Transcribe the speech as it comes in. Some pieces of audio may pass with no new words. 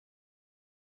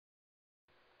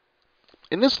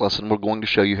In this lesson, we're going to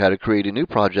show you how to create a new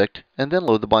project and then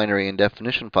load the binary and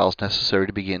definition files necessary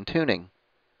to begin tuning.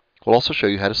 We'll also show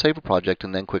you how to save a project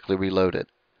and then quickly reload it.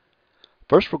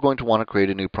 First, we're going to want to create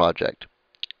a new project.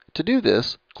 To do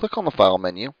this, click on the File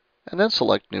menu and then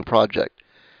select New Project.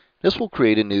 This will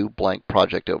create a new blank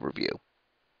project overview.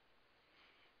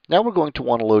 Now we're going to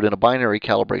want to load in a binary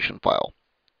calibration file.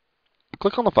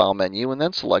 Click on the File menu and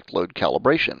then select Load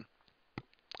Calibration.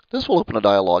 This will open a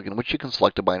dialog in which you can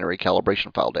select a binary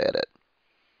calibration file to edit.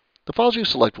 The files you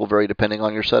select will vary depending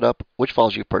on your setup, which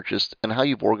files you've purchased, and how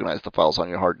you've organized the files on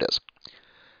your hard disk.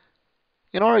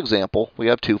 In our example, we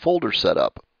have two folders set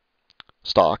up,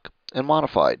 Stock and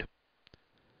Modified.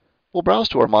 We'll browse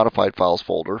to our Modified Files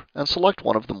folder and select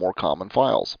one of the more common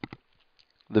files,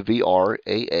 the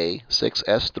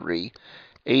VRAA6S3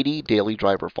 80 daily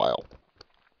driver file.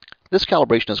 This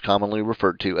calibration is commonly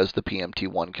referred to as the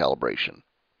PMT1 calibration.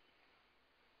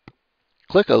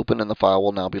 Click Open and the file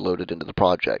will now be loaded into the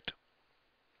project.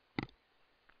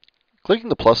 Clicking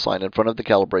the plus sign in front of the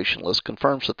calibration list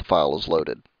confirms that the file is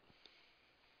loaded.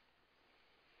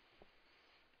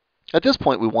 At this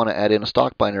point, we want to add in a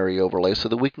stock binary overlay so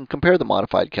that we can compare the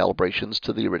modified calibrations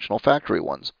to the original factory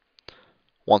ones.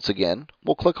 Once again,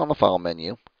 we'll click on the File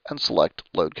menu and select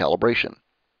Load Calibration.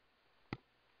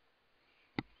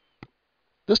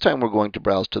 This time we're going to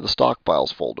browse to the Stock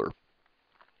Files folder.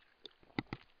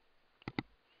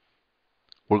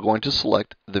 We're going to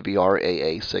select the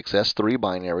VRAA6S3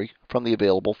 binary from the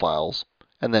available files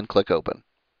and then click Open.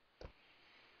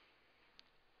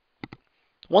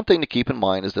 One thing to keep in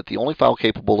mind is that the only file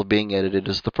capable of being edited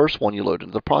is the first one you load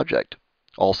into the project.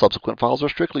 All subsequent files are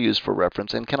strictly used for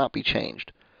reference and cannot be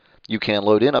changed. You can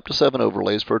load in up to 7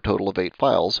 overlays for a total of 8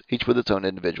 files, each with its own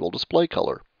individual display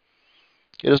color.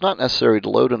 It is not necessary to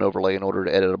load an overlay in order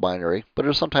to edit a binary, but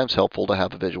it is sometimes helpful to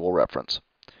have a visual reference.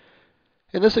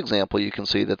 In this example, you can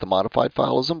see that the modified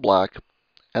file is in black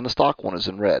and the stock one is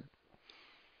in red.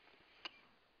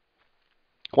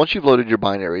 Once you've loaded your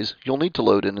binaries, you'll need to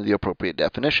load in the appropriate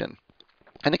definition.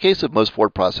 In the case of most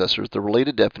word processors, the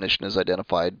related definition is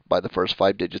identified by the first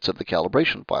 5 digits of the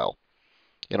calibration file.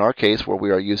 In our case, where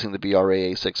we are using the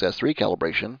VRAA6S3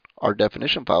 calibration, our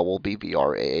definition file will be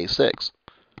VRAA6.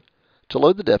 To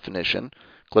load the definition,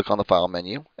 click on the File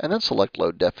menu and then select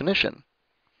Load Definition.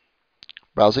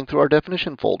 Browsing through our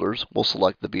definition folders, we'll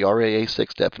select the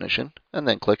VRAA6 definition and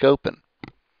then click Open.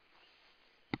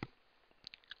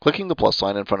 Clicking the plus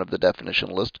sign in front of the definition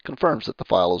list confirms that the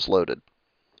file is loaded.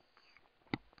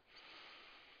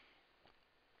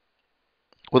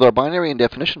 With our binary and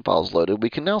definition files loaded, we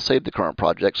can now save the current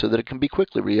project so that it can be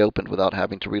quickly reopened without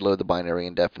having to reload the binary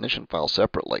and definition files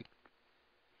separately.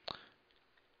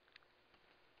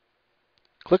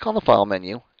 Click on the File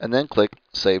menu and then click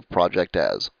Save Project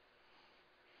As.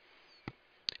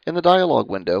 In the dialog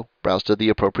window, browse to the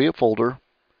appropriate folder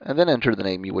and then enter the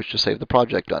name you wish to save the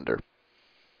project under.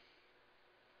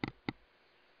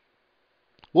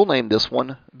 We'll name this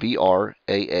one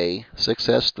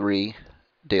VRAA6S3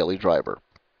 Daily Driver.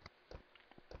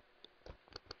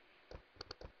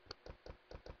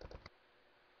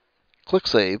 Click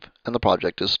Save and the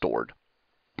project is stored.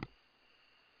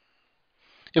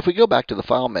 If we go back to the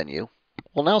File menu,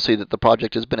 we'll now see that the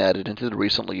project has been added into the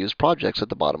recently used projects at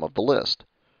the bottom of the list.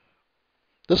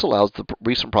 This allows the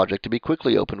recent project to be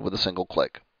quickly opened with a single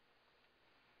click.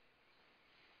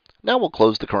 Now we'll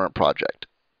close the current project.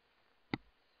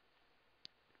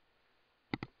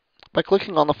 By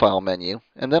clicking on the File menu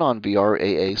and then on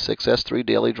VRAA6S3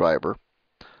 Daily Driver,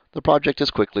 the project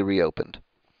is quickly reopened.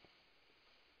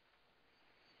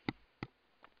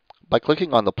 By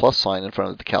clicking on the plus sign in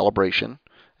front of the calibration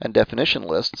and definition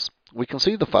lists, we can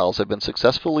see the files have been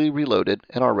successfully reloaded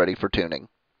and are ready for tuning.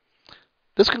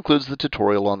 This concludes the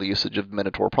tutorial on the usage of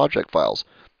Minotaur project files.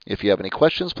 If you have any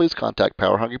questions, please contact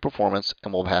Power Hungry Performance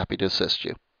and we'll be happy to assist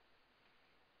you.